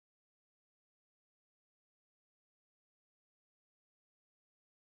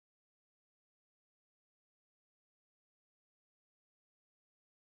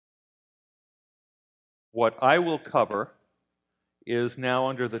What I will cover is now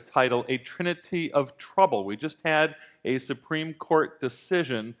under the title, A Trinity of Trouble. We just had a Supreme Court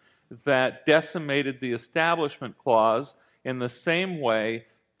decision that decimated the Establishment Clause in the same way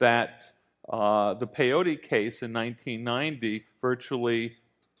that the Peyote case in 1990 virtually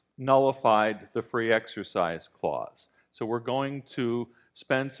nullified the Free Exercise Clause. So we're going to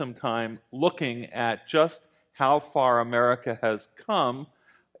spend some time looking at just how far America has come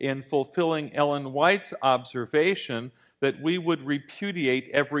in fulfilling Ellen White's observation that we would repudiate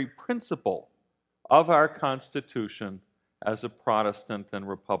every principle of our Constitution as a Protestant and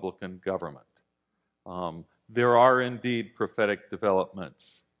Republican government. There are indeed prophetic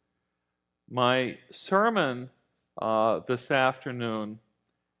developments. My sermon this afternoon,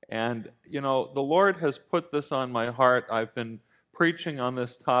 and you know, the Lord has put this on my heart. I've been preaching on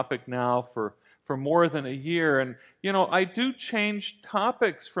this topic now for more than a year, and you know, I do change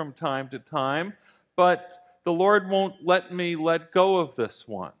topics from time to time, but the Lord won't let me let go of this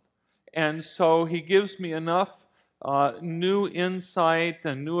one. And so He gives me enough new insight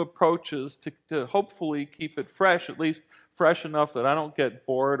and new approaches to hopefully keep it fresh, at least fresh enough that I don't get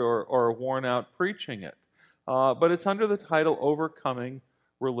bored or worn out preaching it. But it's under the title, Overcoming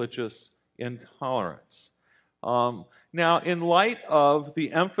Religious Intolerance. Now, in light of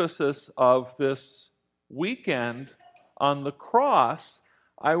the emphasis of this weekend on the cross,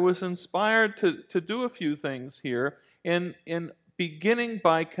 I was inspired to do a few things here in beginning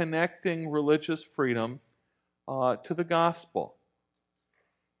by connecting religious freedom to the gospel.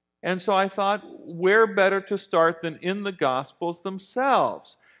 And so I thought, where better to start than in the Gospels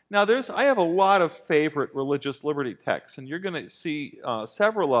themselves? Now, I have a lot of favorite religious liberty texts, and you're going to see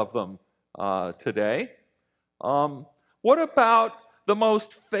several of them today. What about the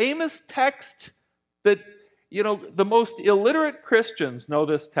most famous text that, you know, the most illiterate Christians know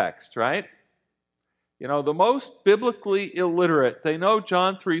this text, right? You know, the most biblically illiterate, they know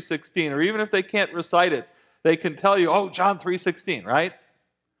John 3:16, or even if they can't recite it, they can tell you, oh, John 3:16, right?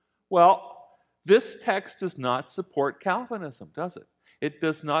 Well, this text does not support Calvinism, does it? It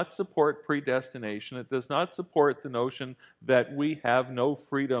does not support predestination. It does not support the notion that we have no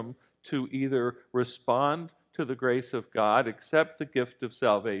freedom to either respond to the grace of God, accept the gift of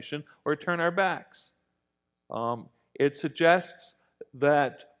salvation, or turn our backs. It suggests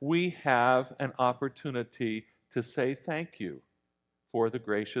that we have an opportunity to say thank you for the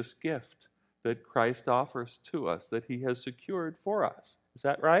gracious gift that Christ offers to us, that He has secured for us. Is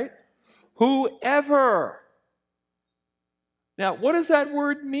that right? Whoever. Now, what does that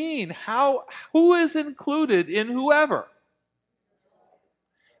word mean? Who is included in whoever?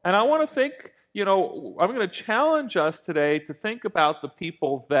 And I want to think, you know, I'm going to challenge us today to think about the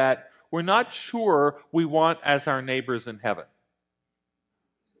people that we're not sure we want as our neighbors in heaven.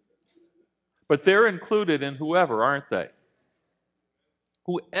 But they're included in whoever, aren't they?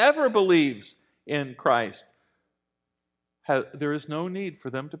 Whoever believes in Christ, there is no need for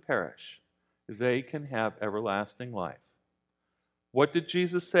them to perish. They can have everlasting life. What did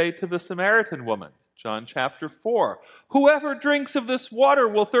Jesus say to the Samaritan woman? John chapter 4. Whoever drinks of this water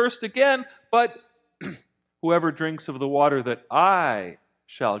will thirst again, but whoever drinks of the water that I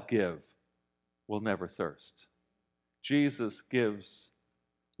shall give will never thirst. Jesus gives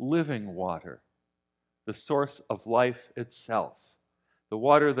living water, the source of life itself. The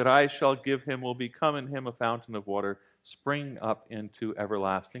water that I shall give him will become in him a fountain of water, springing up into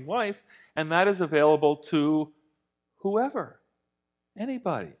everlasting life. And that is available to whoever,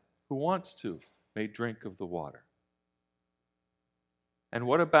 anybody who wants to, may drink of the water. And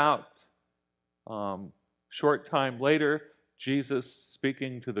what about short time later, Jesus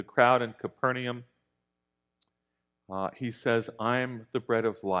speaking to the crowd in Capernaum, he says, I'm the bread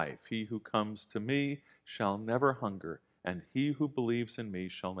of life. He who comes to me shall never hunger, and he who believes in me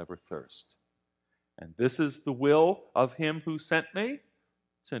shall never thirst. And this is the will of him who sent me.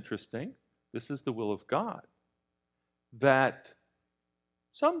 It's interesting. This is the will of God, that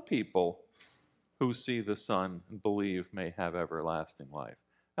some people who see the Son and believe may have everlasting life.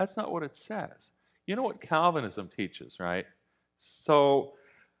 That's not what it says. You know what Calvinism teaches, right? So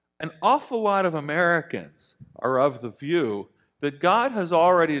an awful lot of Americans are of the view that God has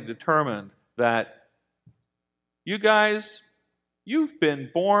already determined that you guys, you've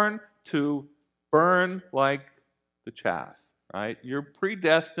been born to burn like the chaff, right? You're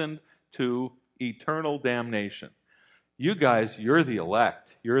predestined to eternal damnation. You guys, you're the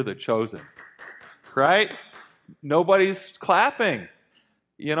elect. You're the chosen, right? Nobody's clapping,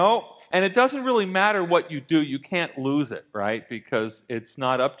 you know? And it doesn't really matter what you do. You can't lose it, right? Because it's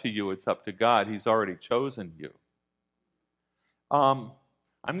not up to you. It's up to God. He's already chosen you.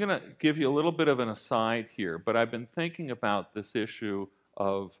 I'm going to give you a little bit of an aside here, but I've been thinking about this issue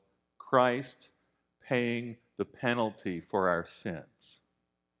of Christ paying the penalty for our sins.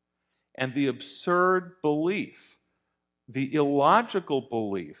 And the absurd belief, the illogical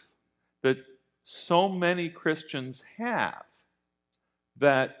belief that so many Christians have,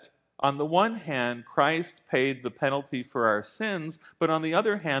 that on the one hand, Christ paid the penalty for our sins, but on the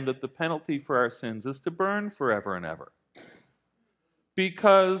other hand, that the penalty for our sins is to burn forever and ever.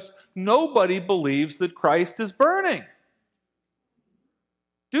 Because nobody believes that Christ is burning.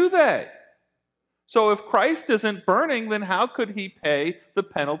 Do they? So if Christ isn't burning, then how could he pay the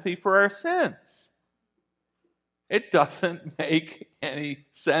penalty for our sins? It doesn't make any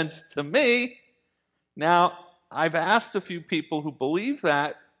sense to me. Now, I've asked a few people who believe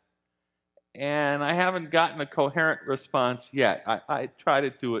that, and I haven't gotten a coherent response yet. I try to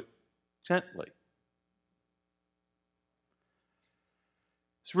do it gently.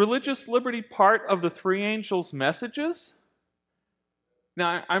 Is religious liberty part of the three angels' messages?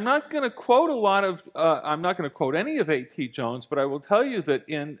 Now, I'm not going to quote I'm not going to quote any of A.T. Jones, but I will tell you that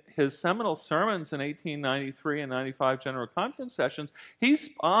in his seminal sermons in 1893 and 95 General Conference sessions, he's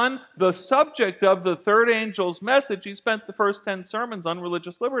on the subject of the third angel's message. He spent the first 10 sermons on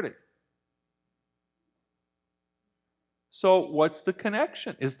religious liberty. So what's the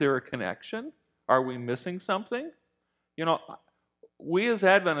connection? Is there a connection? Are we missing something? You know, we as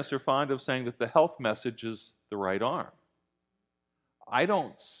Adventists are fond of saying that the health message is the right arm. I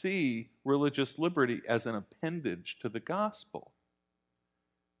don't see religious liberty as an appendage to the gospel.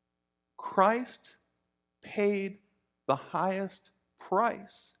 Christ paid the highest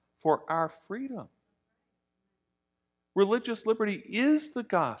price for our freedom. Religious liberty is the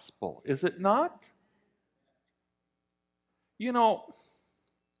gospel, is it not? You know,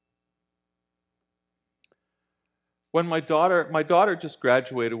 when my daughter just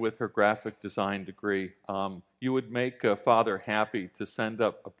graduated with her graphic design degree, you would make a father happy to send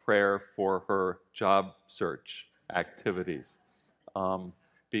up a prayer for her job search activities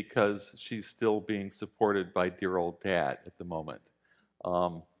because she's still being supported by dear old dad at the moment.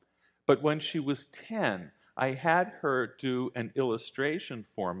 But when she was 10, I had her do an illustration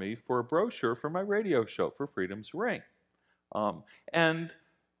for me for a brochure for my radio show, for Freedom's Ring. And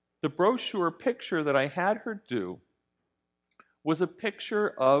the brochure picture that I had her do was a picture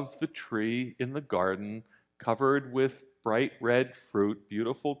of the tree in the garden covered with bright red fruit,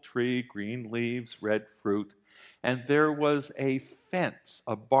 beautiful tree, green leaves, red fruit, and there was a fence,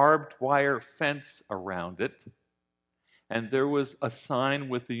 a barbed wire fence around it, and there was a sign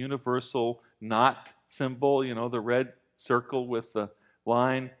with the universal not symbol, you know, the red circle with the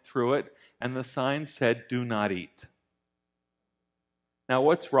line through it, and the sign said, "Do not eat." Now,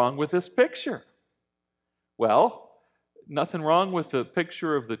 what's wrong with this picture? Well, nothing wrong with the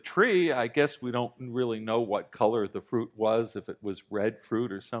picture of the tree. I guess we don't really know what color the fruit was, if it was red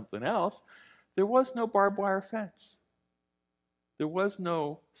fruit or something else. There was no barbed wire fence. There was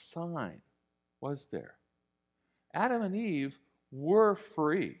no sign, was there? Adam and Eve were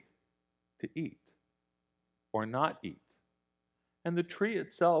free to eat or not eat. And the tree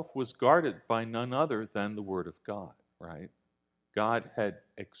itself was guarded by none other than the Word of God, right? God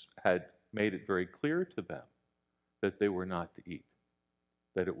had made it very clear to them that they were not to eat,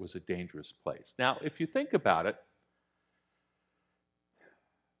 that it was a dangerous place. Now, if you think about it,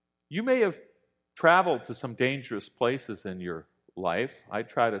 you may have traveled to some dangerous places in your life. I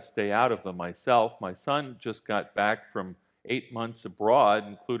try to stay out of them myself. My son just got back from 8 months abroad,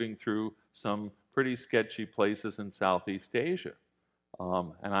 including through some pretty sketchy places in Southeast Asia.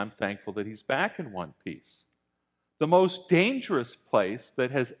 And I'm thankful that he's back in one piece. The most dangerous place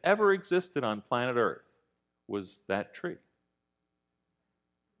that has ever existed on planet Earth was that tree.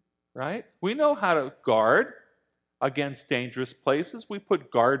 Right? We know how to guard against dangerous places. We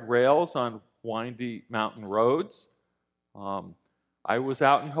put guardrails on windy mountain roads. I was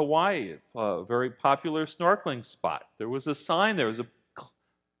out in Hawaii, a very popular snorkeling spot. There was a sign, there was a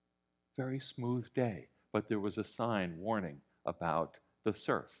very smooth day, but there was a sign warning about the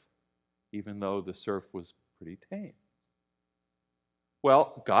surf, even though the surf was pretty tame.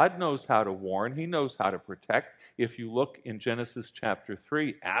 Well, God knows how to warn. He knows how to protect. If you look in Genesis chapter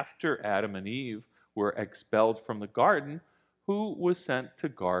 3, after Adam and Eve were expelled from the garden, who was sent to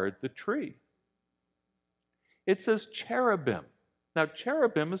guard the tree? It says cherubim. Now,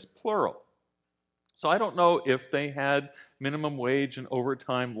 cherubim is plural. So I don't know if they had minimum wage and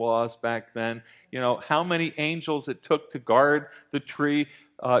overtime laws back then. You know, how many angels it took to guard the tree.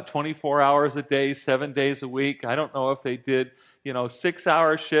 24 hours a day, 7 days a week. I don't know if they did,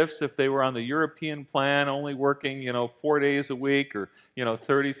 6-hour shifts if they were on the European plan, only working, 4 days a week, or,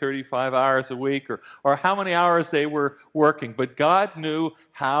 30, 35 hours a week, or how many hours they were working. But God knew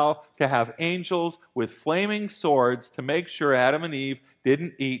how to have angels with flaming swords to make sure Adam and Eve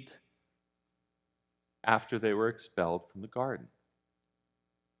didn't eat after they were expelled from the garden.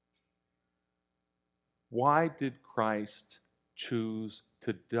 Why did Christ choose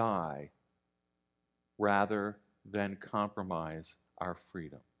to die rather than compromise our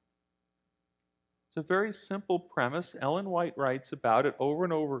freedom? It's a very simple premise. Ellen White writes about it over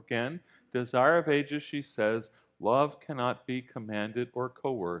and over again. Desire of Ages, she says, love cannot be commanded or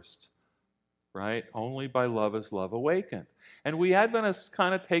coerced, right? Only by love is love awakened. And we Adventists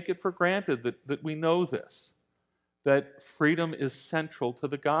kind of take it for granted that we know this, that freedom is central to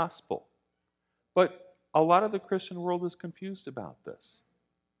the gospel. But a lot of the Christian world is confused about this.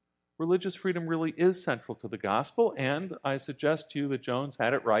 Religious freedom really is central to the gospel, and I suggest to you that Jones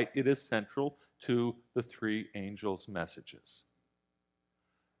had it right. It is central to the three angels' messages.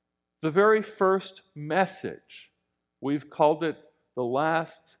 The very first message, we've called it the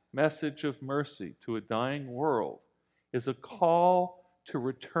last message of mercy to a dying world, is a call to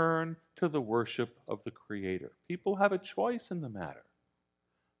return to the worship of the Creator. People have a choice in the matter.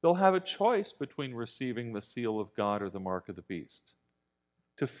 They'll have a choice between receiving the seal of God or the mark of the beast.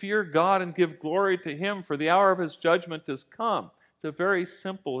 To fear God and give glory to Him, for the hour of His judgment has come. It's a very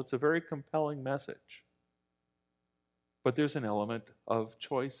simple, it's a very compelling message. But there's an element of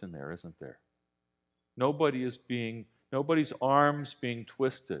choice in there, isn't there? Nobody's arms being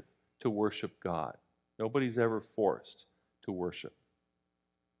twisted to worship God. Nobody's ever forced to worship.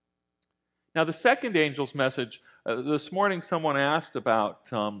 Now, the second angel's message, this morning someone asked about,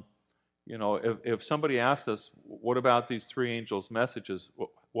 if somebody asked us, what about these three angels' messages,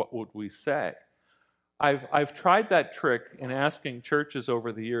 what would we say? I've tried that trick in asking churches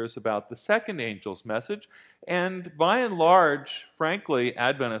over the years about the second angel's message, and by and large, frankly,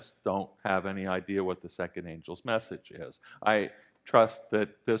 Adventists don't have any idea what the second angel's message is. I trust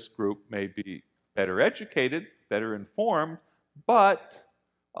that this group may be better educated, better informed, but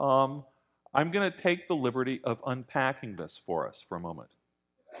I'm going to take the liberty of unpacking this for us for a moment,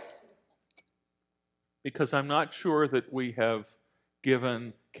 because I'm not sure that we have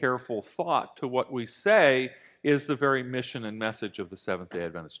given careful thought to what we say is the very mission and message of the Seventh-day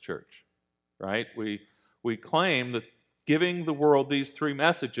Adventist Church, right? We claim that giving the world these three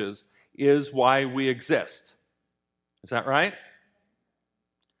messages is why we exist. Is that right?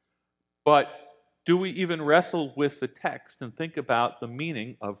 But do we even wrestle with the text and think about the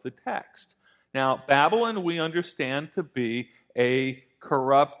meaning of the text? Now, Babylon we understand to be a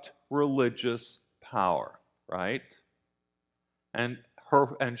corrupt religious power, right? And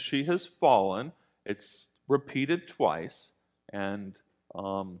she has fallen. It's repeated twice, and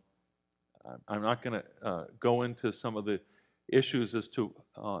I'm not going to go into some of the issues as to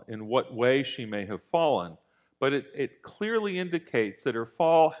in what way she may have fallen, but it clearly indicates that her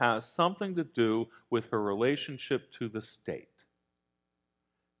fall has something to do with her relationship to the state.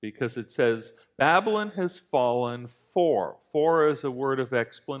 Because it says, Babylon has fallen for. For is a word of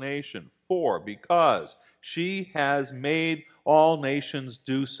explanation. For, because she has made all nations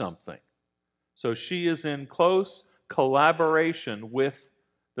do something. So she is in close collaboration with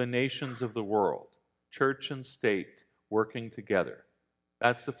the nations of the world. Church and state working together.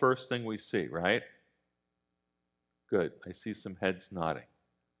 That's the first thing we see, right? Good. I see some heads nodding.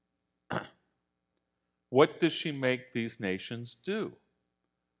 What does she make these nations do?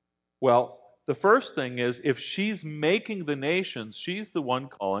 Well, the first thing is, if she's making the nations, she's the one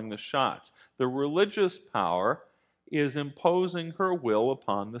calling the shots. The religious power is imposing her will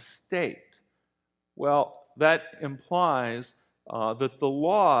upon the state. Well, that implies that the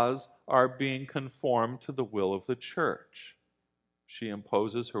laws are being conformed to the will of the church. She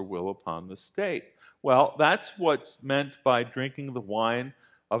imposes her will upon the state. Well, that's what's meant by drinking the wine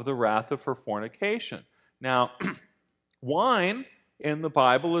of the wrath of her fornication. Now, wine in the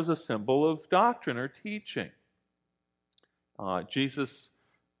Bible is a symbol of doctrine or teaching. Jesus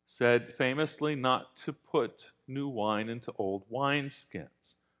said famously not to put new wine into old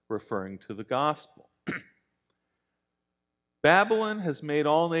wineskins, referring to the gospel. Babylon has made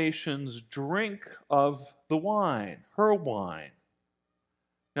all nations drink of the wine, her wine.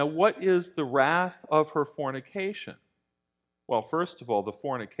 Now, what is the wrath of her fornication? Well, first of all, the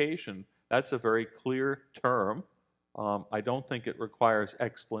fornication, that's a very clear term. I don't think it requires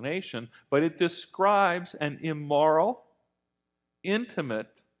explanation, but it describes an immoral, intimate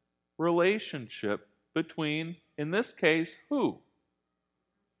relationship between, in this case, who?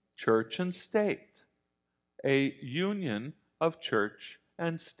 church and state. A union of church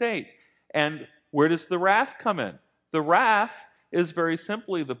and state. And where does the wrath come in? The wrath is very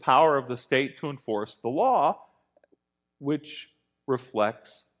simply the power of the state to enforce the law, which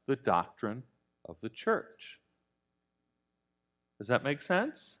reflects the doctrine of the church. Does that make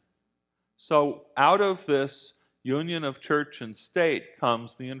sense? So out of this union of church and state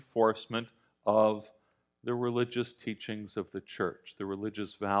comes the enforcement of the religious teachings of the church, the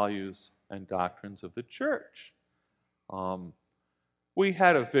religious values and doctrines of the church. We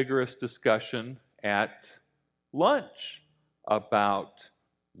had a vigorous discussion at lunch about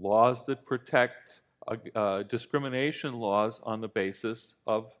laws that protect discrimination laws on the basis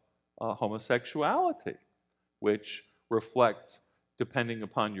of homosexuality, which reflect, depending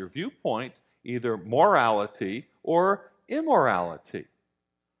upon your viewpoint, either morality or immorality.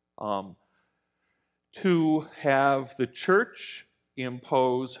 To have the church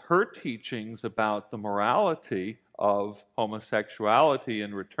impose her teachings about the morality of homosexuality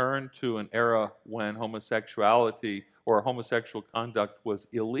and return to an era when homosexuality or homosexual conduct was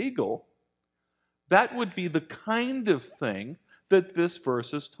illegal, that would be the kind of thing that this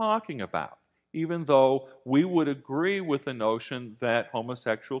verse is talking about, even though we would agree with the notion that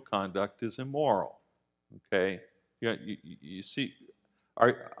homosexual conduct is immoral. Okay? You see,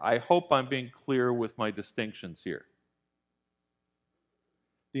 I hope I'm being clear with my distinctions here.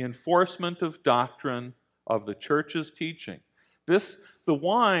 The enforcement of doctrine of the church's teaching. This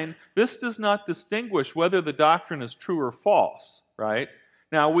does not distinguish whether the doctrine is true or false, right?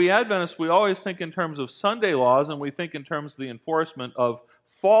 Now, we Adventists, we always think in terms of Sunday laws, and we think in terms of the enforcement of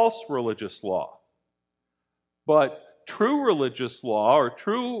false religious law. But true religious law or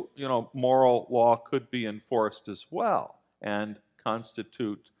true, moral law could be enforced as well and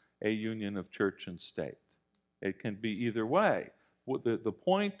constitute a union of church and state. It can be either way. The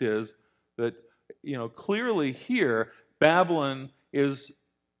point is that, clearly here, Babylon is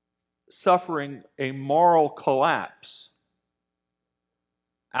suffering a moral collapse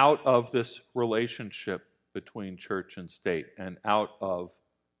out of this relationship between church and state and out of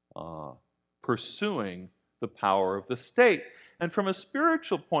pursuing the power of the state. And from a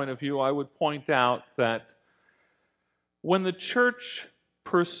spiritual point of view, I would point out that when the church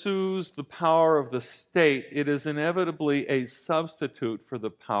pursues the power of the state, it is inevitably a substitute for the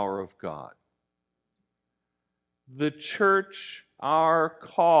power of God. The church, our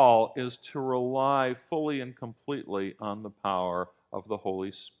call is to rely fully and completely on the power of the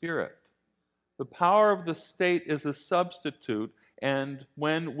Holy Spirit. The power of the state is a substitute, and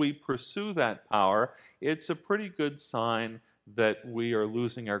when we pursue that power, it's a pretty good sign that we are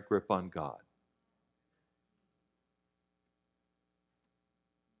losing our grip on God.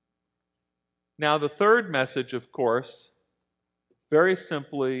 Now, the third message, of course, very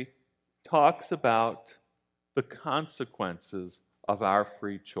simply talks about the consequences of our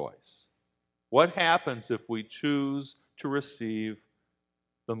free choice. What happens if we choose to receive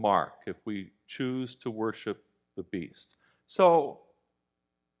the mark, if we choose to worship the beast? So,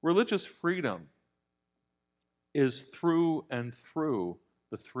 religious freedom is through and through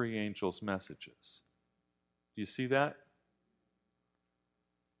the three angels' messages. Do you see that?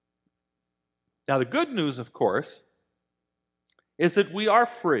 Now, the good news, of course, is that we are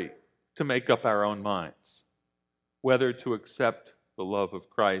free to make up our own minds, whether to accept the love of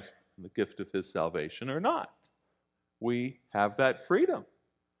Christ and the gift of His salvation or not. We have that freedom.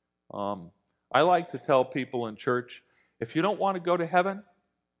 I like to tell people in church, if you don't want to go to heaven,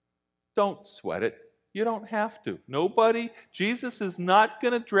 don't sweat it. You don't have to. Jesus is not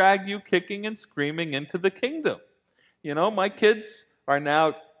going to drag you kicking and screaming into the kingdom. My kids are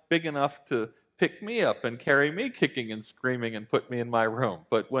now big enough to pick me up and carry me kicking and screaming and put me in my room.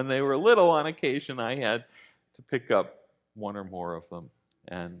 But when they were little, on occasion, I had to pick up one or more of them.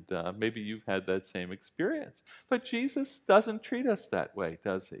 And maybe you've had that same experience. But Jesus doesn't treat us that way,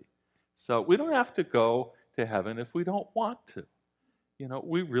 does He? So we don't have to go to heaven if we don't want to.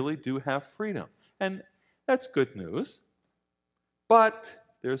 We really do have freedom. And that's good news. But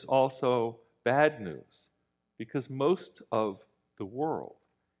there's also bad news, because most of the world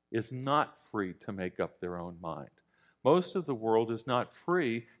is not free to make up their own mind. Most of the world is not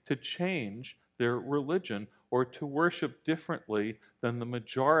free to change their religion or to worship differently than the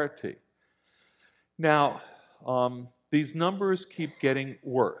majority. Now, these numbers keep getting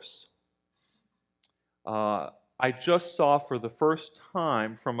worse. I just saw for the first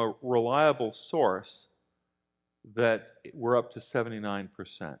time from a reliable source that we're up to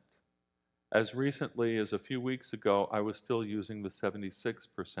 79%. As recently as a few weeks ago, I was still using the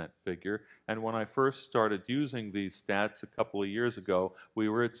 76% figure, and when I first started using these stats a couple of years ago, we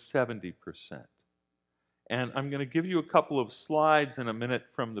were at 70%. And I'm going to give you a couple of slides in a minute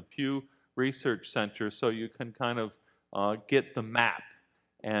from the Pew Research Center so you can kind of get the map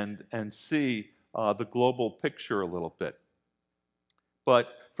and see the global picture a little bit. But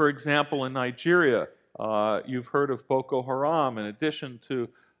for example, in Nigeria, you've heard of Boko Haram. In addition to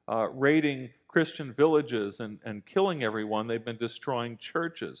raiding Christian villages and killing everyone, they've been destroying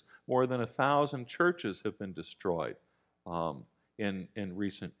churches. More than 1,000 churches have been destroyed in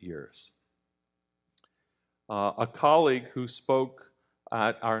recent years. A colleague who spoke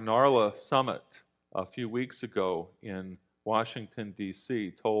at our NARLA summit a few weeks ago in Washington,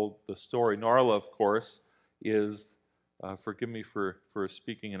 D.C., told the story. NARLA, of course, is, forgive me for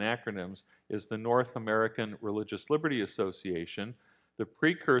speaking in acronyms, is the North American Religious Liberty Association, the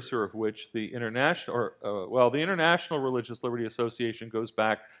precursor of which the International Religious Liberty Association goes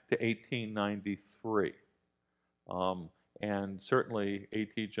back to 1893. And certainly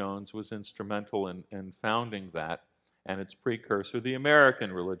A.T. Jones was instrumental in founding that, and its precursor, the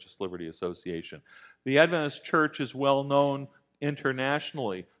American Religious Liberty Association. The Adventist Church is well known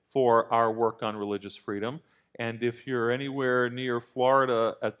internationally for our work on religious freedom, and if you're anywhere near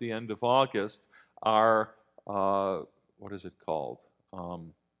Florida at the end of August, our, what is it called?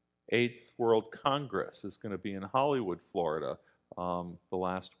 8th World Congress is going to be in Hollywood, Florida, the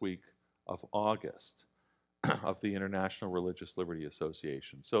last week of August of the International Religious Liberty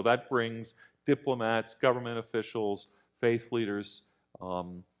Association. So that brings diplomats, government officials, faith leaders,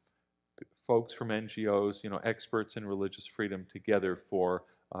 folks from NGOs, experts in religious freedom together for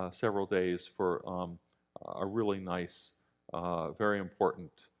several days for a really nice, very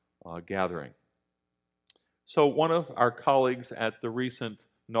important gathering. So one of our colleagues at the recent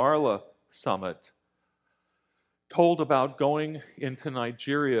NARLA summit told about going into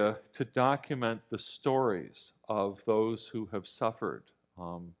Nigeria to document the stories of those who have suffered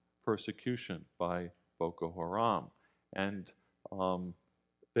persecution by Boko Haram. And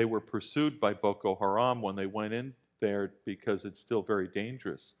they were pursued by Boko Haram when they went in there because it's still very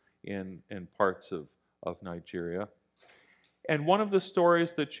dangerous in parts of Nigeria. And one of the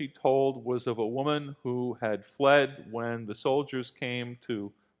stories that she told was of a woman who had fled when the terrorists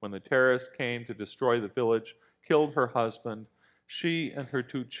came to destroy the village, killed her husband. She and her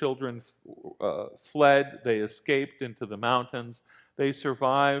 2 children fled. They escaped into the mountains. They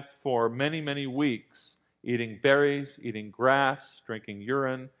survived for many, many weeks, eating berries, eating grass, drinking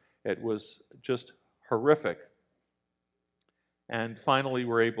urine. It was just horrific. And finally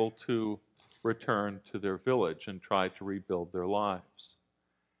were able to return to their village and try to rebuild their lives.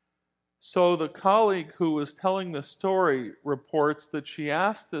 So the colleague who was telling the story reports that she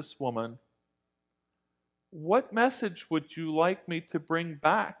asked this woman, "What message would you like me to bring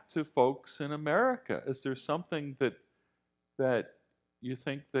back to folks in America? Is there something that you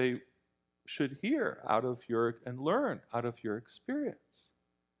think they should hear and learn out of your experience?"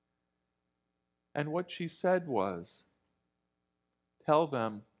 And what she said was, "Tell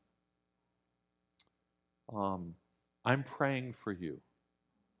them, I'm praying for you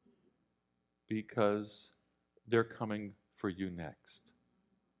because they're coming for you next."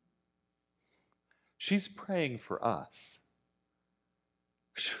 She's praying for us.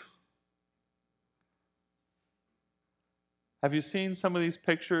 Have you seen some of these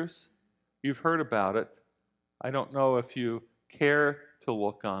pictures? You've heard about it. I don't know if you care to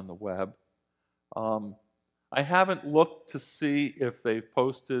look on the web. I haven't looked to see if they've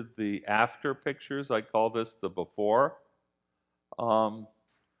posted the after pictures. I call this the before.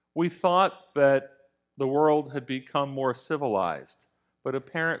 We thought that the world had become more civilized, but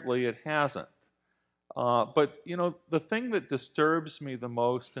apparently it hasn't. But the thing that disturbs me the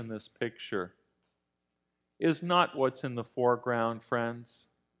most in this picture is not what's in the foreground, friends,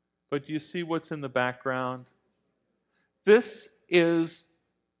 but do you see what's in the background? This is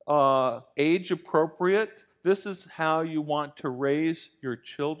age appropriate. This is how you want to raise your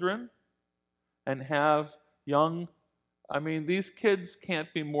children and have these kids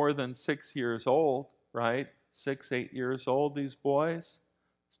can't be more than 6 years old, right? 6, 8 years old, these boys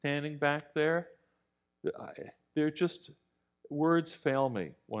standing back there. They're just, words fail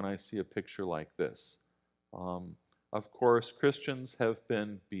me when I see a picture like this. Of course, Christians have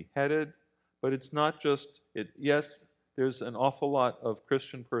been beheaded, but it's not just, yes, there's an awful lot of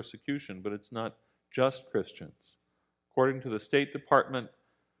Christian persecution, but it's not just Christians. According to the State Department,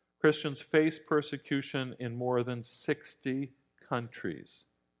 Christians face persecution in more than 60 countries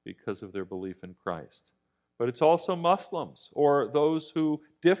because of their belief in Christ. but it's also Muslims or those who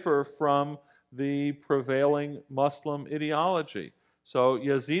differ from the prevailing Muslim ideology. So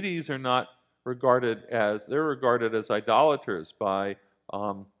Yazidis are not regarded as, they're regarded as idolaters by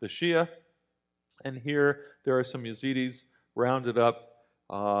the Shia. And here there are some Yazidis rounded up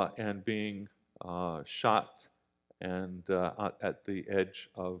and being shot and at the edge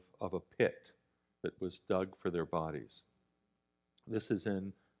of a pit that was dug for their bodies. This is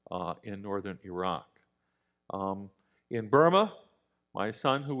in northern Iraq. In Burma, my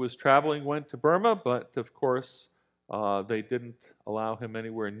son who was traveling went to Burma, but of course they didn't allow him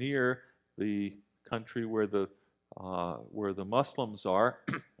anywhere near the country where the Muslims are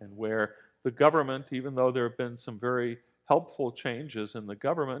and where the government, even though there have been some very helpful changes in the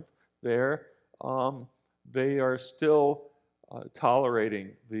government there, they are still tolerating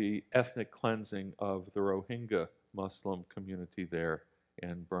the ethnic cleansing of the Rohingya Muslim community there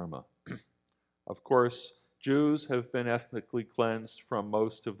in Burma. Of course, Jews have been ethnically cleansed from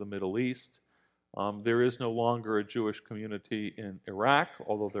most of the Middle East. There is no longer a Jewish community in Iraq,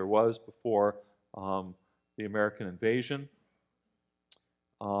 although there was before the American invasion.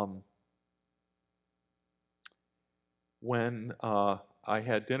 When I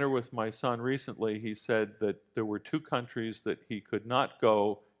had dinner with my son recently, he said that there were two countries that he could not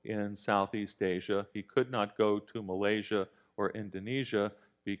go in Southeast Asia. He could not go to Malaysia or Indonesia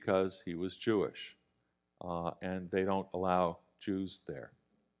because he was Jewish, and they don't allow Jews there.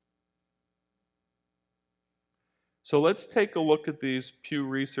 So let's take a look at these Pew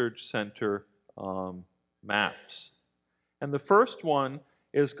Research Center maps. And the first one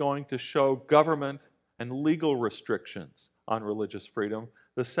is going to show government and legal restrictions on religious freedom.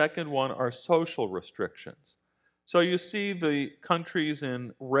 The second one are social restrictions. So you see the countries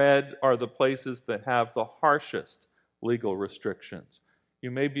in red are the places that have the harshest legal restrictions. You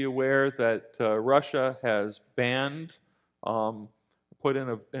may be aware that Russia has banned, put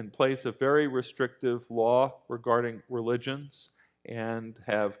in place a very restrictive law regarding religions and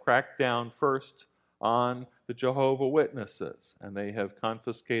have cracked down first on the Jehovah's Witnesses, and they have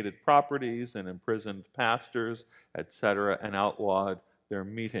confiscated properties and imprisoned pastors, etc., and outlawed their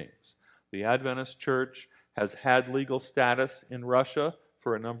meetings. The Adventist Church has had legal status in Russia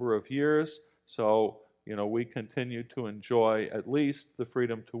for a number of years, so we continue to enjoy at least the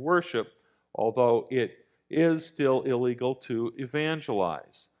freedom to worship, although it is still illegal to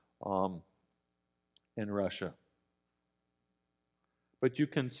evangelize in Russia. But you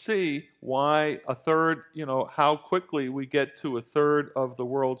can see why a third, how quickly we get to a third of the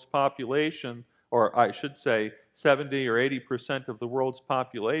world's population, or I should say 70 or 80% of the world's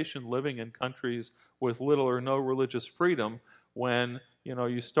population living in countries with little or no religious freedom when,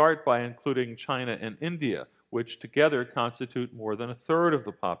 you start by including China and India, which together constitute more than a third of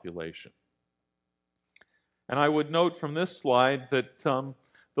the population. And I would note from this slide that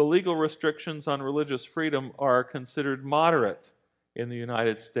the legal restrictions on religious freedom are considered moderate in the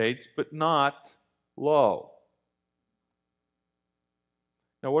United States, but not low.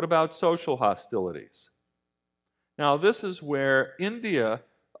 Now, what about social hostilities? Now, this is where India,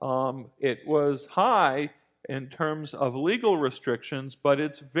 it was high in terms of legal restrictions, but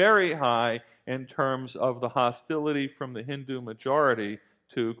it's very high in terms of the hostility from the Hindu majority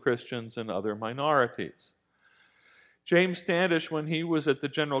to Christians and other minorities. James Standish, when he was at the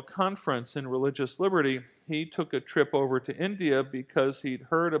General Conference in Religious Liberty, he took a trip over to India because he'd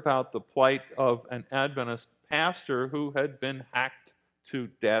heard about the plight of an Adventist pastor who had been hacked to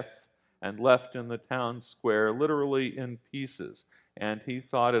death and left in the town square literally in pieces. And he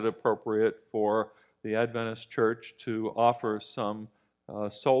thought it appropriate for the Adventist Church to offer some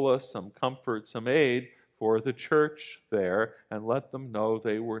solace, some comfort, some aid for the church there and let them know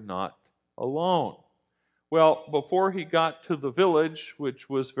they were not alone. Well, before he got to the village, which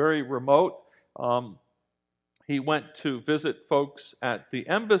was very remote, he went to visit folks at the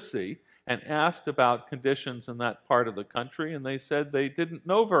embassy and asked about conditions in that part of the country, and they said they didn't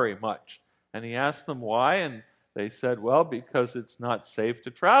know very much. And he asked them why, and they said, well, because it's not safe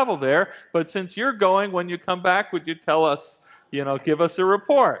to travel there, but since you're going, when you come back, would you tell us, give us a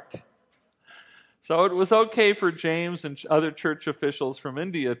report? So it was okay for James and other church officials from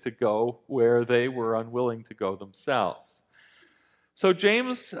India to go where they were unwilling to go themselves. So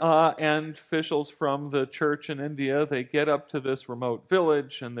James and officials from the church in India, they get up to this remote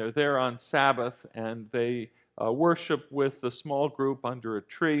village, and they're there on Sabbath, and they worship with a small group under a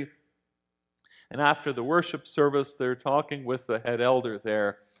tree. And after the worship service, they're talking with the head elder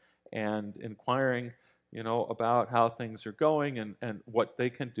there and inquiring about how things are going and what they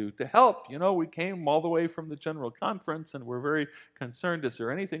can do to help. We came all the way from the General Conference and we're very concerned. Is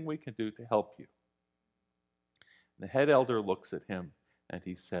there anything we can do to help you? The head elder looks at him and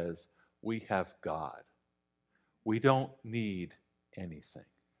he says, "We have God. We don't need anything."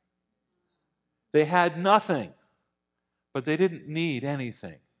 They had nothing, but they didn't need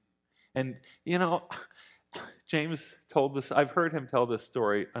anything. And, James told this, I've heard him tell this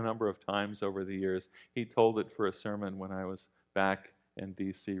story a number of times over the years. He told it for a sermon when I was back in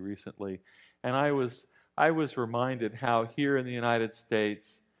D.C. recently. And I was reminded how here in the United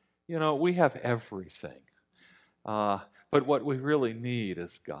States, we have everything. But what we really need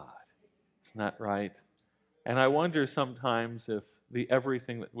is God. Isn't that right? And I wonder sometimes if the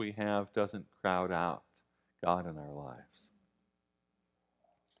everything that we have doesn't crowd out God in our lives.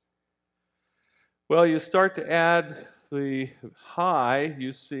 Well, you start to add the high.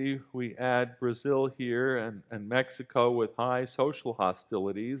 You see we add Brazil here and Mexico with high social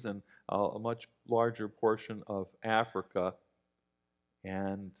hostilities and a much larger portion of Africa.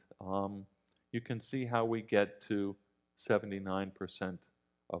 And you can see how we get to 79%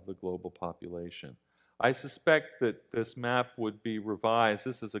 of the global population. I suspect that this map would be revised.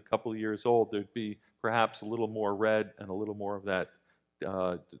 This is a couple of years old. There'd be perhaps a little more red and a little more of that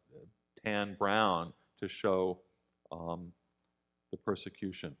tan brown to show the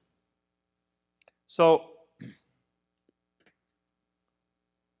persecution. So,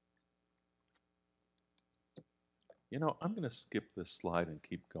 I'm going to skip this slide and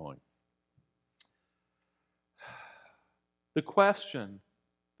keep going. The question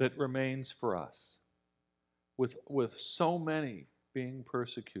that remains for us, with so many being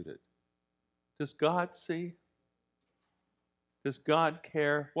persecuted, does God see? Does God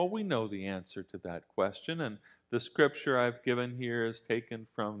care? Well, we know the answer to that question, and the scripture I've given here is taken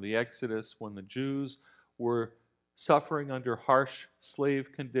from the Exodus when the Jews were suffering under harsh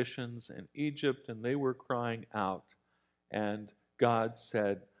slave conditions in Egypt, and they were crying out. And God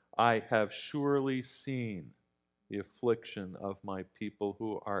said, "I have surely seen the affliction of my people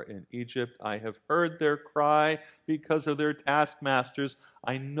who are in Egypt. I have heard their cry because of their taskmasters.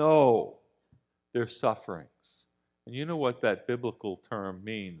 I know their sufferings." And you know what that biblical term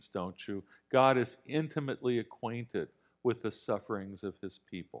means, don't you? God is intimately acquainted with the sufferings of his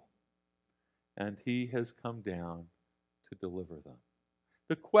people. And he has come down to deliver them.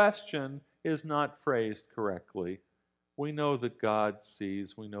 The question is not phrased correctly. We know that God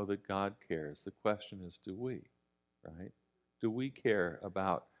sees, we know that God cares. The question is, do we? Right? Do we care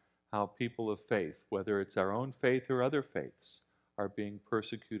about how people of faith, whether it's our own faith or other faiths, are being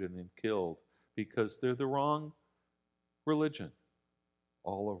persecuted and killed because they're the wrong religion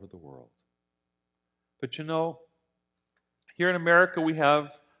all over the world? But here in America we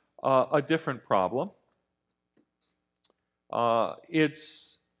have a different problem.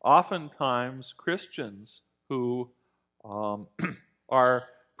 It's oftentimes Christians who are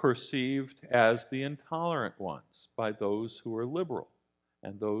perceived as the intolerant ones by those who are liberal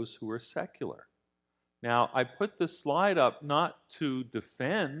and those who are secular. Now, I put this slide up not to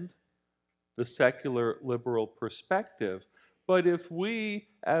defend the secular liberal perspective, but if we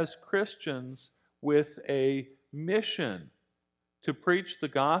as Christians with a mission to preach the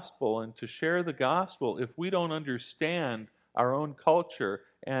gospel and to share the gospel, if we don't understand our own culture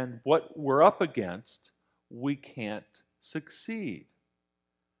and what we're up against, we can't succeed.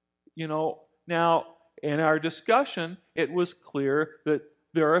 Now, in our discussion, it was clear that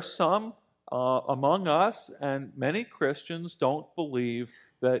there are some among us, and many Christians don't believe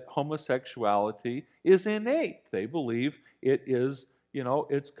that homosexuality is innate. They believe it is,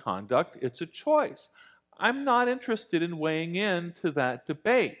 it's conduct, it's a choice. I'm not interested in weighing into that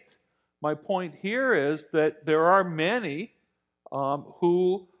debate. My point here is that there are many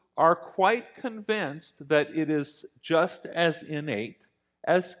who are quite convinced that it is just as innate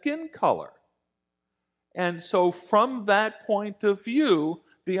as skin color. And so from that point of view,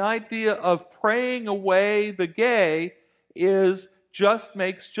 the idea of praying away the gay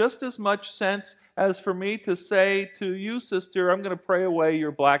makes just as much sense as for me to say to you, sister, I'm going to pray away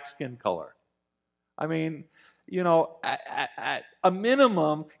your black skin color. I mean, at a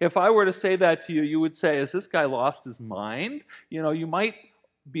minimum, if I were to say that to you, you would say, has this guy lost his mind? You might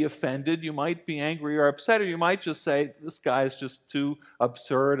be offended, you might be angry or upset, or you might just say, this guy is just too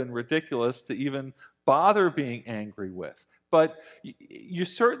absurd and ridiculous to even bother being angry with. But you're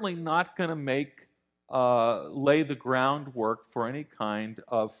certainly not going to lay the groundwork for any kind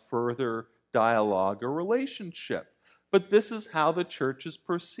of further dialogue or relationship. But this is how the church is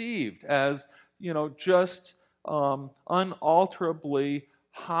perceived, as just unalterably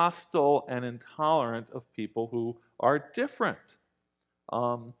hostile and intolerant of people who are different.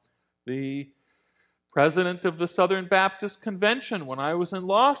 The President of the Southern Baptist Convention, when I was in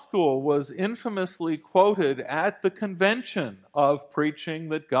law school, was infamously quoted at the convention of preaching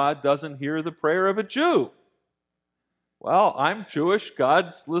that God doesn't hear the prayer of a Jew. Well, I'm Jewish.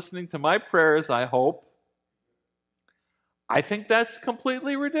 God's listening to my prayers, I hope. I think that's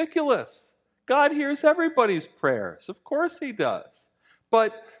completely ridiculous. God hears everybody's prayers. Of course he does.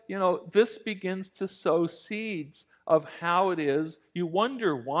 But, this begins to sow seeds of how it is. You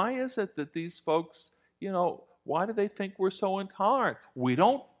wonder, why is it that these folks, why do they think we're so intolerant? We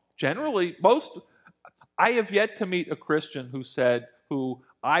don't generally, I have yet to meet a Christian who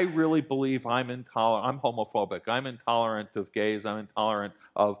I really believe I'm intolerant, I'm homophobic, I'm intolerant of gays, I'm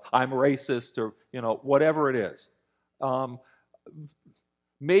racist, or, whatever it is.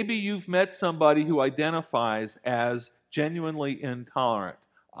 Maybe you've met somebody who identifies as genuinely intolerant.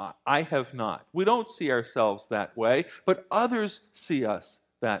 I have not. We don't see ourselves that way, but others see us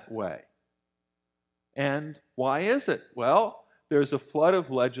that way. And why is it? Well, there's a flood of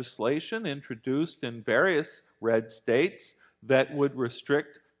legislation introduced in various red states that would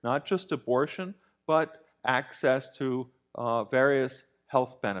restrict not just abortion, but access to various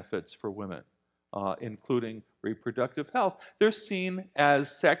health benefits for women, including reproductive health. They're seen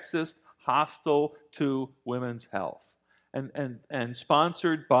as sexist, hostile to women's health, and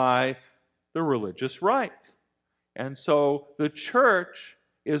sponsored by the religious right. And so the church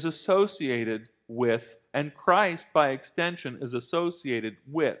is associated with, and Christ, by extension, is associated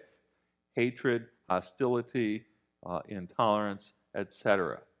with hatred, hostility, intolerance,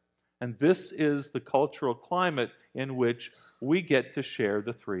 etc. And this is the cultural climate in which we get to share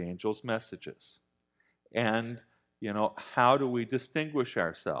the three angels' messages. And, how do we distinguish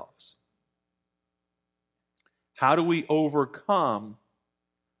ourselves? How do we overcome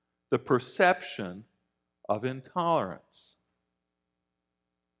the perception of intolerance?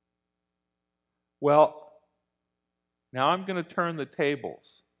 Well, now I'm going to turn the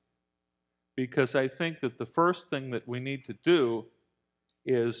tables, because I think that the first thing that we need to do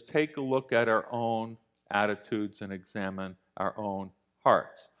is take a look at our own attitudes and examine our own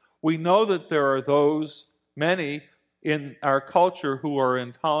hearts. We know that there are many in our culture who are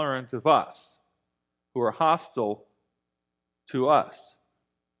intolerant of us, who are hostile to us.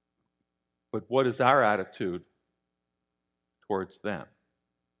 But what is our attitude towards them?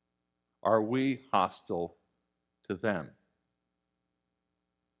 Are we hostile to them?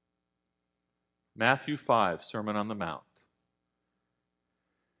 Matthew 5, Sermon on the Mount.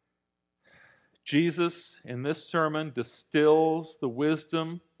 Jesus, in this sermon, distills the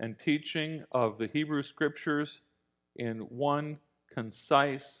wisdom and teaching of the Hebrew Scriptures in one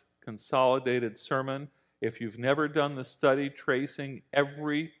concise, consolidated sermon. If you've never done the study tracing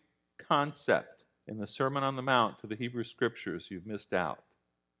every concept in the Sermon on the Mount to the Hebrew Scriptures, you've missed out.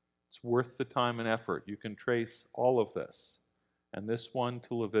 It's worth the time and effort. You can trace all of this. And this one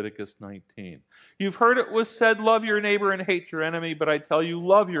to Leviticus 19. You've heard it was said, love your neighbor and hate your enemy, but I tell you,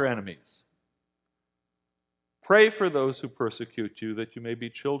 love your enemies. Pray for those who persecute you, that you may be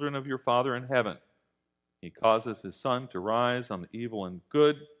children of your Father in heaven. He causes his sun to rise on the evil and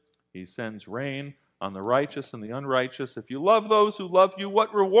good. He sends rain on the righteous and the unrighteous. If you love those who love you,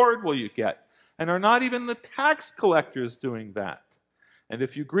 what reward will you get? And are not even the tax collectors doing that? And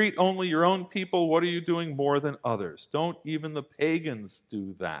if you greet only your own people, what are you doing more than others? Don't even the pagans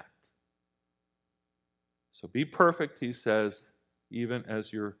do that? So be perfect, he says, even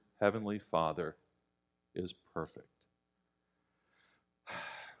as your heavenly Father is perfect.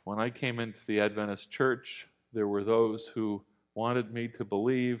 When I came into the Adventist church, there were those who wanted me to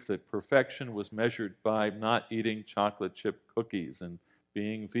believe that perfection was measured by not eating chocolate chip cookies and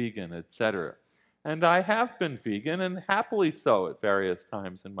being vegan, etc. And I have been vegan, and happily so at various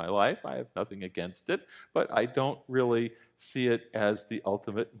times in my life. I have nothing against it, but I don't really see it as the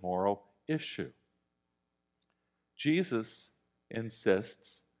ultimate moral issue. Jesus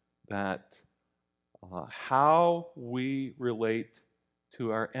insists that how we relate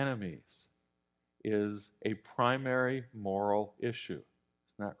to our enemies is a primary moral issue.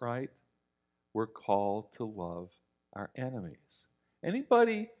 Isn't that right? We're called to love our enemies.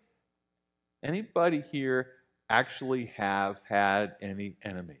 Anybody here actually have had any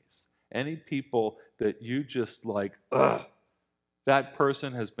enemies? Any people that you just like, ugh, that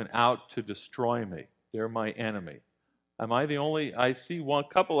person has been out to destroy me. They're my enemy. Am I the only? I see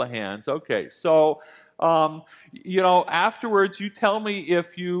couple of hands. Okay, so afterwards you tell me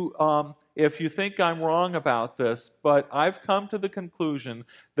if you think I'm wrong about this, but I've come to the conclusion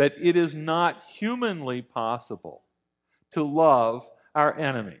that it is not humanly possible to love our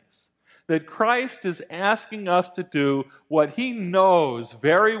enemies. that Christ is asking us to do what he knows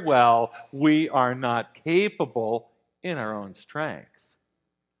very well we are not capable in our own strength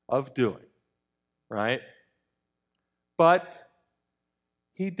of doing, right? But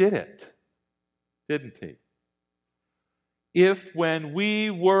he did it, didn't he? If when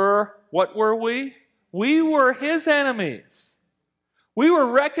we were, what were we? We were his enemies. We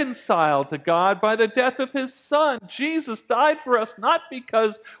were reconciled to God by the death of his Son. Jesus died for us not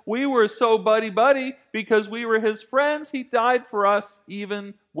because we were so buddy-buddy, because we were his friends. He died for us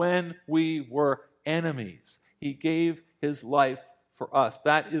even when we were enemies. He gave his life for us.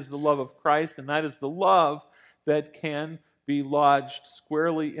 That is the love of Christ, and that is the love that can be lodged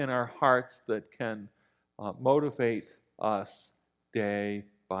squarely in our hearts, that can motivate us day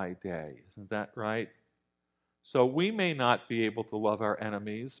by day. Isn't that right? So we may not be able to love our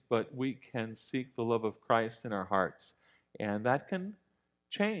enemies, but we can seek the love of Christ in our hearts. And that can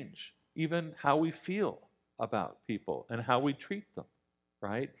change even how we feel about people and how we treat them,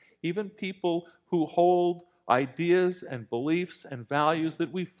 right? Even people who hold ideas and beliefs and values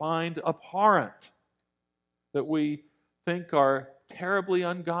that we find abhorrent, that we think are terribly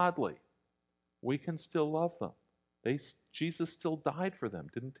ungodly, we can still love them. Jesus still died for them,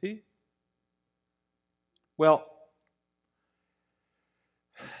 didn't he? Well,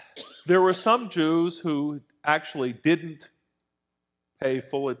 there were some Jews who actually didn't pay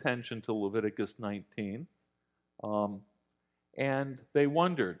full attention to Leviticus 19, and they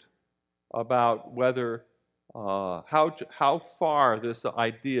wondered about whether how far this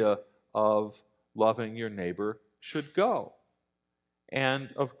idea of loving your neighbor should go. And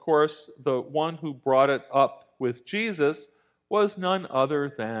of course, the one who brought it up with Jesus was none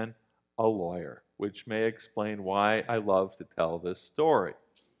other than a lawyer, which may explain why I love to tell this story.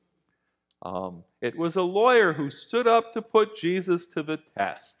 It was a lawyer who stood up to put Jesus to the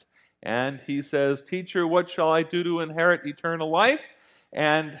test. And he says, "Teacher, what shall I do to inherit eternal life?"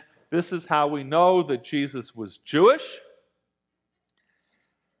 And this is how we know that Jesus was Jewish.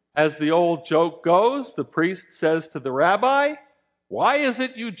 As the old joke goes, the priest says to the rabbi, "Why is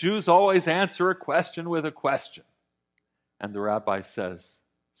it you Jews always answer a question with a question?" And the rabbi says,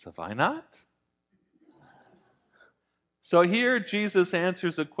 "So why not?" So here Jesus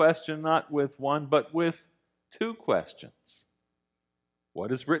answers a question not with one, but with two questions.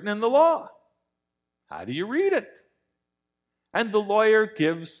 What is written in the law? How do you read it? And the lawyer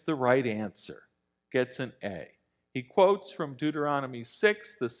gives the right answer, gets an A. He quotes from Deuteronomy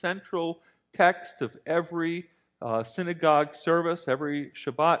 6, the central text of every synagogue service, every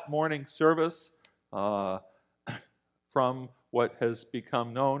Shabbat morning service, from what has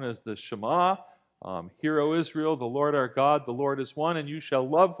become known as the Shema. Hear, O Israel, the Lord our God, the Lord is one, and you shall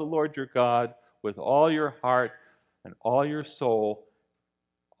love the Lord your God with all your heart and all your soul,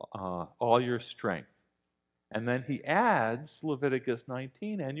 all your strength. And then he adds Leviticus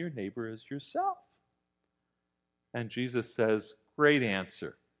 19, and your neighbor is yourself. And Jesus says, great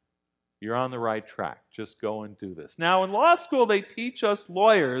answer. You're on the right track. Just go and do this. Now, in law school, they teach us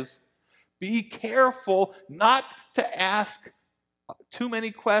lawyers, be careful not to ask too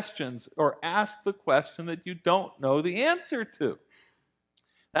many questions or ask the question that you don't know the answer to.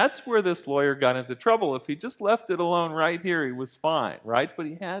 That's where this lawyer got into trouble. If he just left it alone right here, he was fine, right? But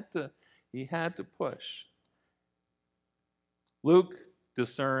he had to push. Luke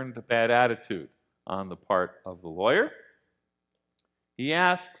discerned a bad attitude on the part of the lawyer. He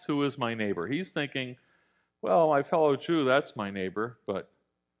asks, who is my neighbor? He's thinking, well, my fellow Jew, that's my neighbor, but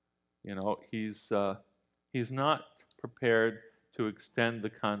he's not prepared to extend the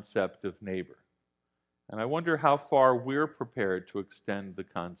concept of neighbor. And I wonder how far we're prepared to extend the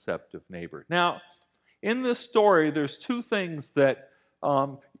concept of neighbor. Now, in this story, there's two things that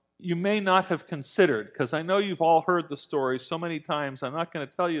you may not have considered, because I know you've all heard the story so many times, I'm not going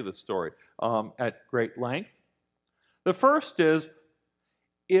to tell you the story at great length. The first is,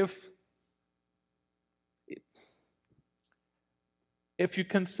 if you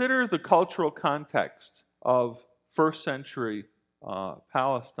consider the cultural context of first century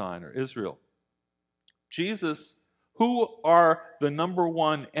Palestine or Israel, Jesus, who are the number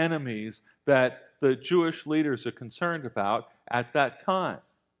one enemies that the Jewish leaders are concerned about at that time?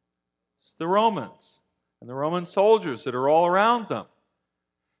 It's the Romans and the Roman soldiers that are all around them.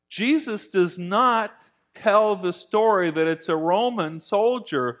 Jesus does not tell the story that it's a Roman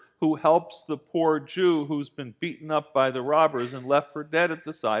soldier who helps the poor Jew who's been beaten up by the robbers and left for dead at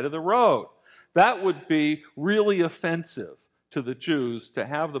the side of the road. That would be really offensive to the Jews, to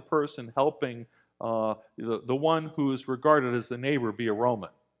have the person helping the one who is regarded as the neighbor be a Roman.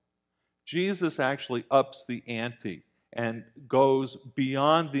 Jesus actually ups the ante and goes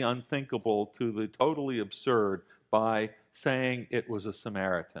beyond the unthinkable to the totally absurd by saying it was a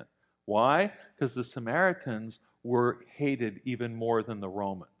Samaritan. Why? Because the Samaritans were hated even more than the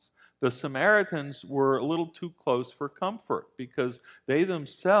Romans. The Samaritans were a little too close for comfort because they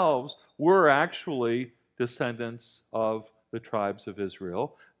themselves were actually descendants of the tribes of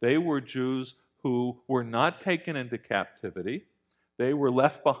Israel. They were Jews who were not taken into captivity. They were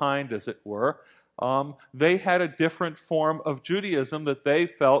left behind, as it were. They had a different form of Judaism that they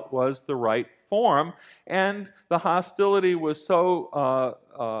felt was the right form, and the hostility was so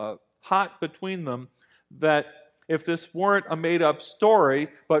hot between them that if this weren't a made-up story,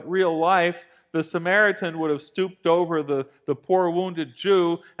 but real life, the Samaritan would have stooped over the poor wounded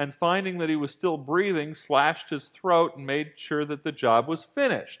Jew and, finding that he was still breathing, slashed his throat and made sure that the job was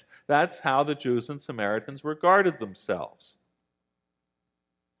finished. That's how the Jews and Samaritans regarded themselves.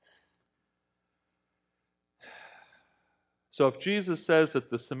 So if Jesus says that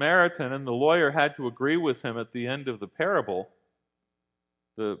the Samaritan and the lawyer had to agree with him at the end of the parable,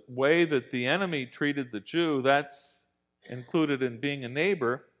 the way that the enemy treated the Jew, that's included in being a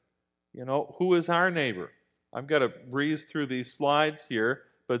neighbor. You know, who is our neighbor? I've got to breeze through these slides here,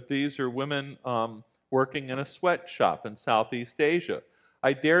 but these are women working in a sweatshop in Southeast Asia.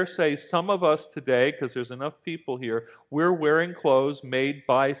 I dare say some of us today, because there's enough people here, we're wearing clothes made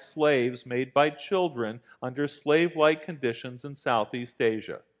by slaves, made by children, under slave-like conditions in Southeast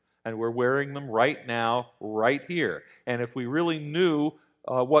Asia. And we're wearing them right now, right here. And if we really knew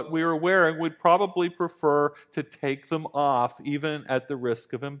what we were wearing, we'd probably prefer to take them off, even at the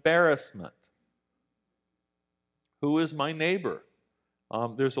risk of embarrassment. Who is my neighbor?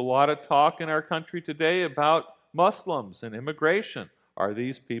 There's a lot of talk in our country today about Muslims and immigration. Are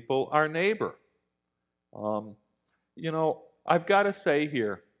these people our neighbor? You know, I've got to say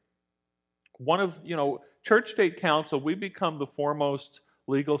here, Church State Council, we become the foremost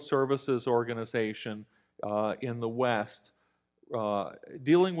legal services organization in the West,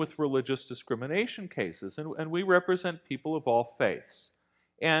 dealing with religious discrimination cases, and we represent people of all faiths.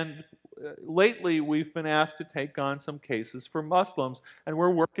 And lately, we've been asked to take on some cases for Muslims, and we're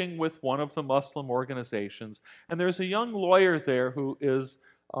working with one of the Muslim organizations. And there's a young lawyer there who is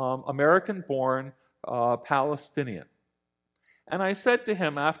American-born, Palestinian. And I said to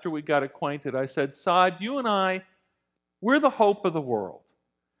him after we got acquainted, I said, Saad, you and I, we're the hope of the world.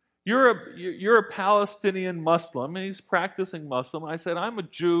 You're a Palestinian Muslim, and he's practicing Muslim. I said, I'm a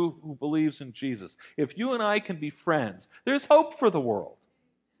Jew who believes in Jesus. If you and I can be friends, there's hope for the world.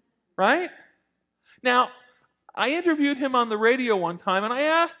 Right? Now, I interviewed him on the radio one time, and I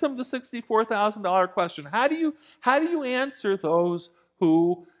asked him the $64,000 question. How do you answer those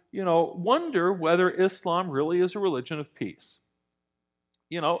who, wonder whether Islam really is a religion of peace?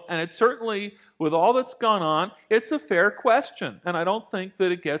 And it's certainly, with all that's gone on, it's a fair question, and I don't think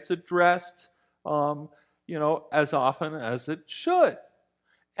that it gets addressed, as often as it should.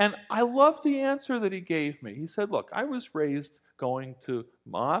 And I love the answer that he gave me. He said, look, I was raised going to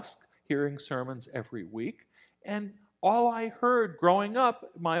mosque, hearing sermons every week, and all I heard growing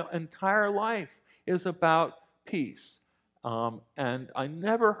up my entire life is about peace. And I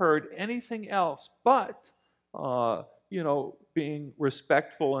never heard anything else but, being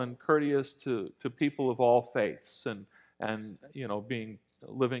respectful and courteous to people of all faiths and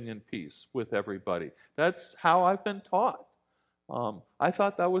living in peace with everybody. That's how I've been taught. I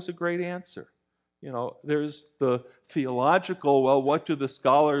thought that was a great answer. There's the theological, well, what do the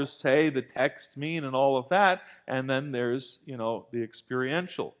scholars say the texts mean and all of that, and then there's, the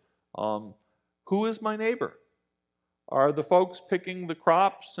experiential. Who is my neighbor? Are the folks picking the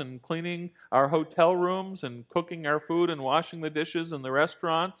crops and cleaning our hotel rooms and cooking our food and washing the dishes in the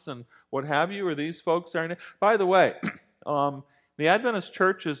restaurants and what have you? Are these folks our neighbor? By the way, the Adventist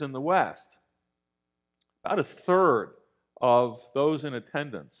churches in the West, about a third of those in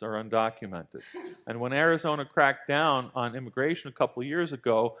attendance are undocumented. And when Arizona cracked down on immigration a couple of years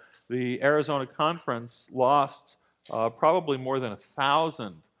ago, the Arizona Conference lost probably more than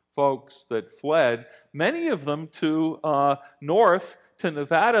 1,000 folks that fled, many of them to north to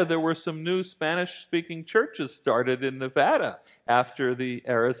Nevada. There were some new Spanish-speaking churches started in Nevada after the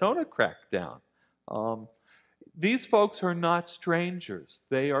Arizona crackdown. These folks are not strangers.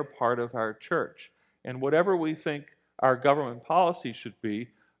 They are part of our church. And whatever we think our government policy should be,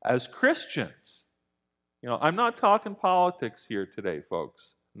 as Christians, I'm not talking politics here today,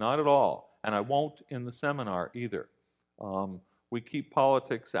 folks. Not at all. And I won't in the seminar either. We keep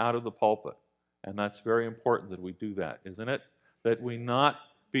politics out of the pulpit. And that's very important that we do that, isn't it? That we not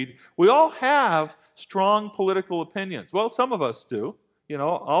be... We all have strong political opinions. Well, some of us do.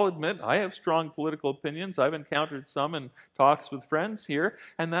 I'll admit I have strong political opinions. I've encountered some in talks with friends here,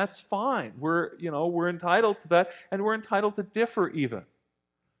 and that's fine. We're entitled to that, and we're entitled to differ even.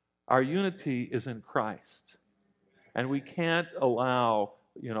 Our unity is in Christ, and we can't allow,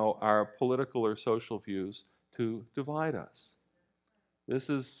 our political or social views to divide us. This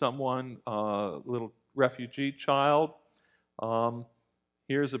is someone, little refugee child.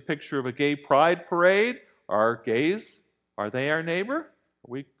 Here's a picture of a gay pride parade. Are gays, are they our neighbor? Are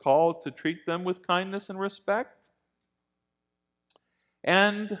we called to treat them with kindness and respect?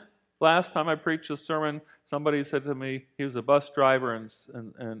 And last time I preached a sermon, somebody said to me, he was a bus driver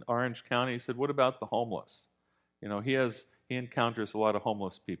in Orange County, he said, what about the homeless? He encounters a lot of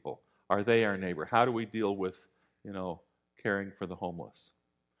homeless people. Are they our neighbor? How do we deal with, caring for the homeless?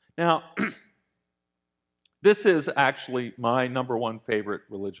 Now, this is actually my number one favorite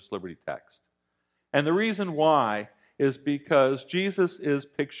religious liberty text. And the reason why is because Jesus is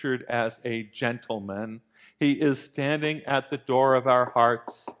pictured as a gentleman. He is standing at the door of our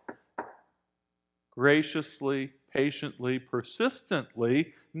hearts, graciously, patiently,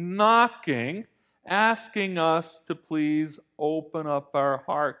 persistently knocking, asking us to please open up our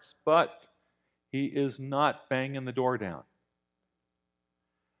hearts. But he is not banging the door down.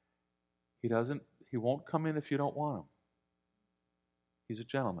 He won't come in if you don't want him. He's a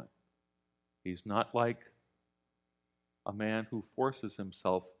gentleman. He's not like a man who forces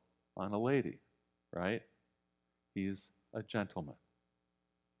himself on a lady, right? He's a gentleman.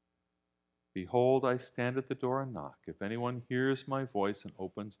 Behold, I stand at the door and knock. If anyone hears my voice and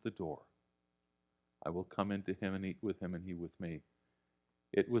opens the door, I will come into him and eat with him and he with me.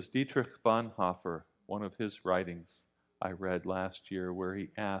 It was Dietrich Bonhoeffer, one of his writings I read last year, where he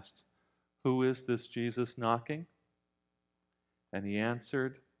asked, who is this Jesus knocking? And he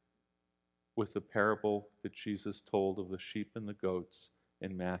answered with the parable that Jesus told of the sheep and the goats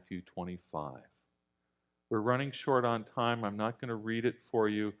in Matthew 25. We're running short on time. I'm not going to read it for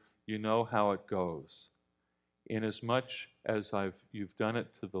you. You know how it goes. Inasmuch as you've done it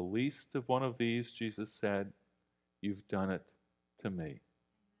to the least of one of these, Jesus said, you've done it to me.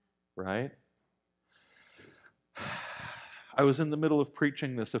 Right? I was in the middle of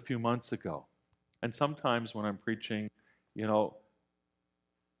preaching this a few months ago. And sometimes when I'm preaching,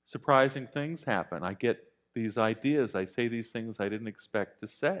 surprising things happen. I get these ideas. I say these things I didn't expect to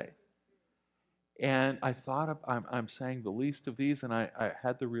say. And I thought I'm saying the least of these, and I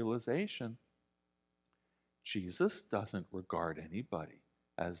had the realization, Jesus doesn't regard anybody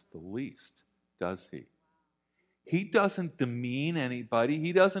as the least, does he? He doesn't demean anybody.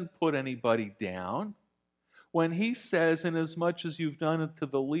 He doesn't put anybody down. When he says, inasmuch as you've done it to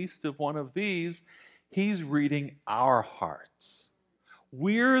the least of one of these, he's reading our hearts.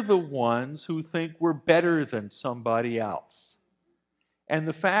 We're the ones who think we're better than somebody else. And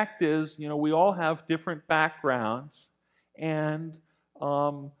the fact is, we all have different backgrounds, and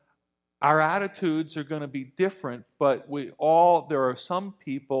our attitudes are going to be different, but there are some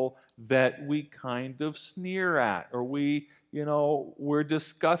people that we kind of sneer at, or we're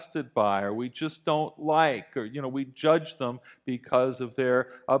disgusted by, or we just don't like, or, we judge them because of their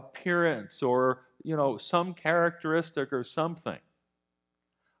appearance, or, some characteristic or something.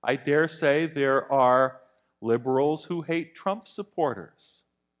 I dare say there are liberals who hate Trump supporters,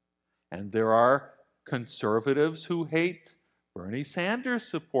 and there are conservatives who hate Bernie Sanders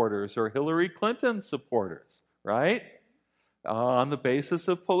supporters or Hillary Clinton supporters, right? On the basis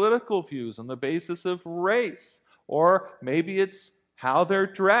of political views, on the basis of race, or maybe it's how they're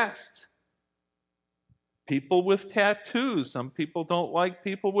dressed. People with tattoos. Some people don't like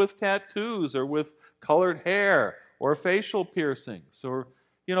people with tattoos or with colored hair or facial piercings. Or,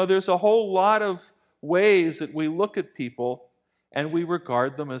 there's a whole lot of ways that we look at people and we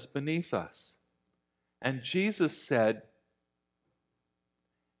regard them as beneath us. And Jesus said,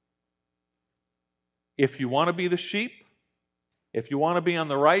 if you want to be the sheep, if you want to be on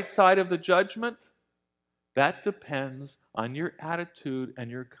the right side of the judgment, that depends on your attitude and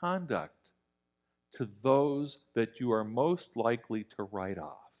your conduct to those that you are most likely to write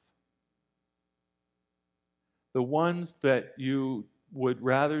off. The ones that you would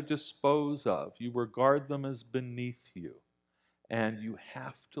rather dispose of, you regard them as beneath you, and you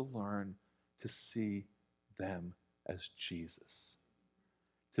have to learn to see them as Jesus.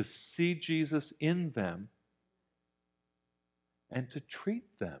 To see Jesus in them and to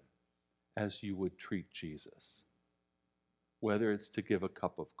treat them as you would treat Jesus. Whether it's to give a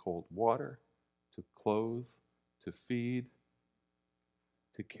cup of cold water, to clothe, to feed,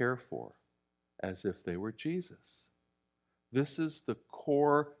 to care for, as if they were Jesus. This is the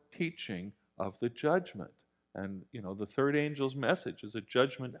core teaching of the judgment. And, the third angel's message is a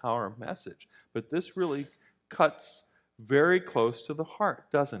judgment hour message. But this really cuts very close to the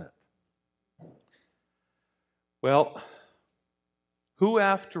heart, doesn't it? Well, who,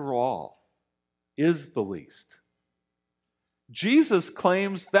 after all, is the least? Jesus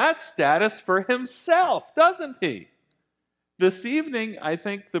claims that status for himself, doesn't he? This evening, I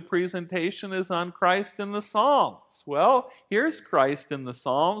think the presentation is on Christ in the Psalms. Well, here's Christ in the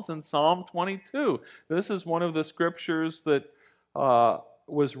Psalms in Psalm 22. This is one of the scriptures that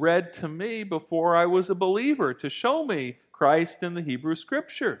was read to me before I was a believer to show me Christ in the Hebrew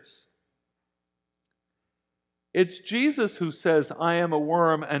Scriptures. It's Jesus who says, "I am a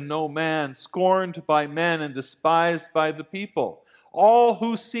worm and no man, scorned by men and despised by the people. All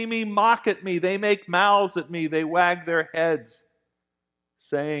who see me mock at me. They make mouths at me. They wag their heads,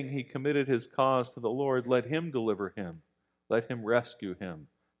 saying he committed his cause to the Lord. Let him deliver him. Let him rescue him,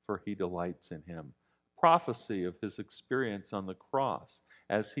 for he delights in him." Prophecy of his experience on the cross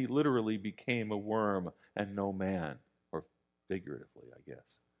as he literally became a worm and no man, or figuratively, I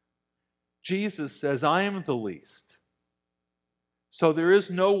guess. Jesus says, "I am the least." So there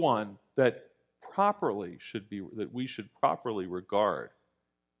is no one that we should properly regard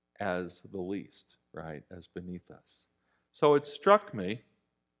as the least, right, as beneath us. So it struck me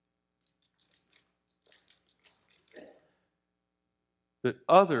that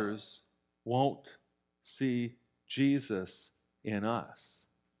others won't see Jesus in us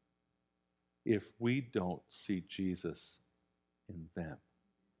if we don't see Jesus in them.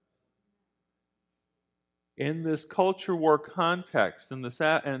 In this culture war context, in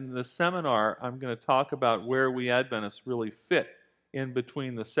the seminar, I'm going to talk about where we Adventists really fit in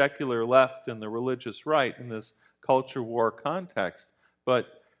between the secular left and the religious right in this culture war context.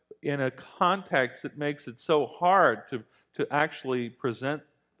 But in a context that makes it so hard to actually present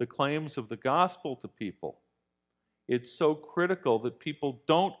the claims of the gospel to people, it's so critical that people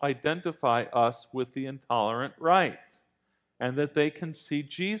don't identify us with the intolerant right and that they can see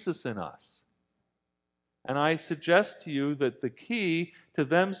Jesus in us. And I suggest to you that the key to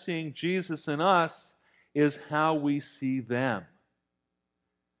them seeing Jesus in us is how we see them.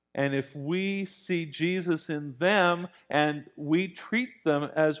 And if we see Jesus in them and we treat them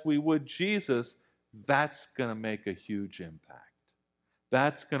as we would Jesus, that's going to make a huge impact.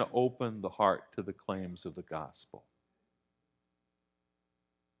 That's going to open the heart to the claims of the gospel.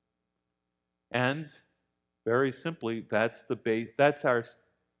 And very simply, that's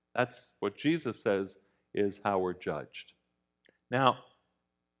what Jesus says is how we're judged. Now,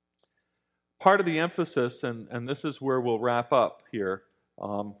 part of the emphasis, and this is where we'll wrap up here.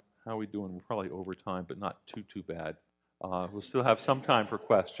 How are we doing? We're probably over time, but not too bad. We'll still have some time for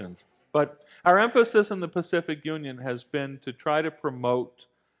questions. But our emphasis in the Pacific Union has been to try to promote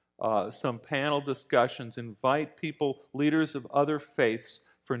some panel discussions, invite people, leaders of other faiths,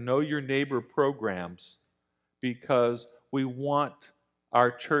 for Know Your Neighbor programs, because we want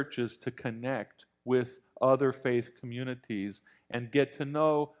our churches to connect with other faith communities and get to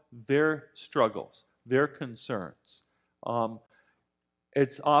know their struggles, their concerns.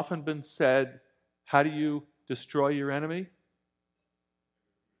 It's often been said, how do you destroy your enemy?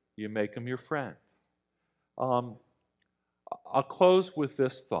 You make him your friend. I'll close with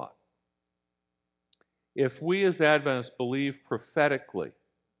this thought. If we as Adventists believe prophetically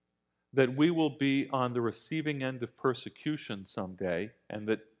that we will be on the receiving end of persecution someday, and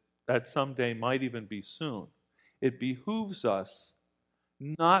that someday might even be soon, it behooves us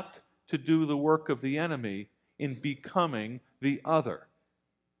not to do the work of the enemy in becoming the other.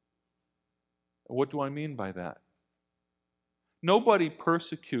 What do I mean by that? Nobody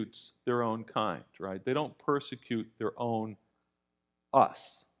persecutes their own kind, right? They don't persecute their own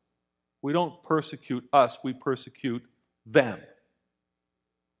us. We don't persecute us, we persecute them.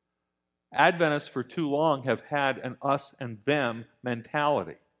 Adventists for too long have had an us and them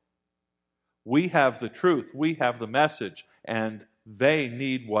mentality. We have the truth, we have the message, and they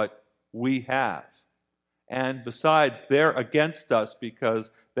need what we have. And besides, they're against us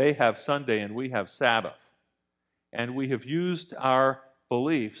because they have Sunday and we have Sabbath. And we have used our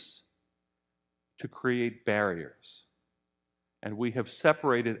beliefs to create barriers. And we have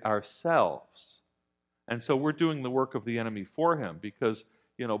separated ourselves. And so we're doing the work of the enemy for him because,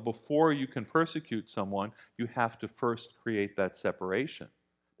 before you can persecute someone, you have to first create that separation.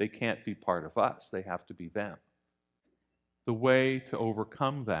 They can't be part of us. They have to be them. The way to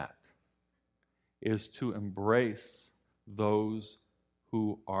overcome that is to embrace those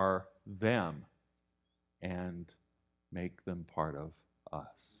who are them and make them part of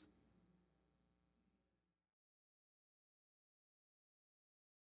us.